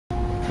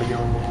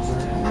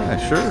Yeah,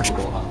 sure.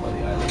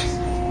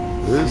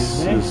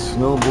 This is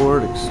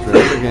Snowboard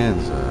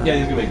Extravaganza. Yeah,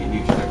 he's gonna make a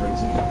huge difference.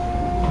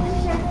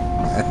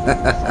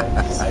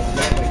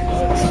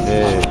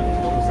 Hey.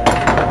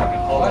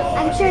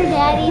 I'm sure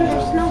Daddy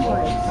does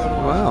snowboards.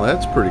 Wow,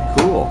 that's pretty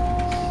cool.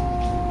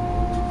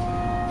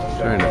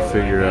 Trying to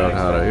figure out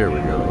how to. Here we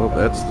go. Oh,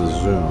 that's the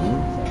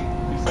zoom.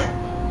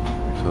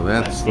 So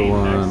that's the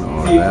one,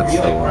 or that's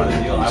the one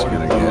he's gonna I would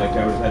have had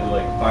to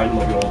get. find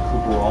like an old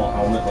Cooperall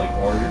helmet, like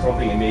orange or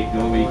something, and make the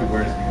only way you could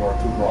wear this before a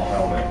Cooperall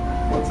helmet.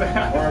 What's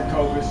that? Or a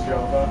Cobus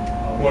Jova.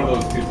 One of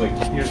those two. Like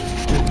here's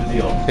the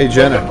deal. Hey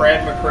Jenna,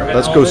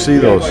 let's go see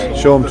those.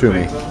 Show them to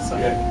me.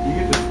 Yeah, you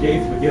get the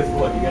skates, but guess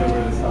what? You gotta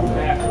wear this helmet.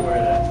 You have to wear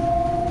that.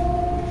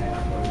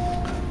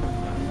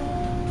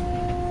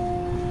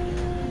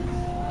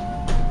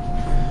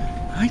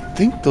 I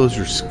think those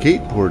are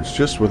skateboards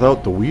just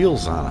without the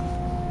wheels on them.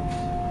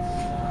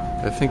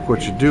 I think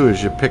what you do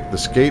is you pick the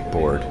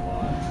skateboard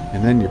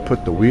and then you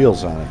put the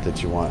wheels on it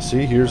that you want.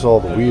 See, here's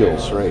all the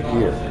wheels right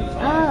here.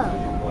 Oh.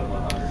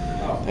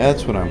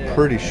 That's what I'm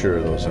pretty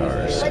sure those are,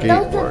 a But those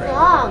skateboard. are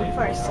long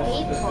for a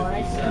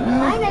skateboard.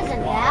 Mine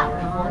isn't that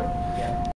long.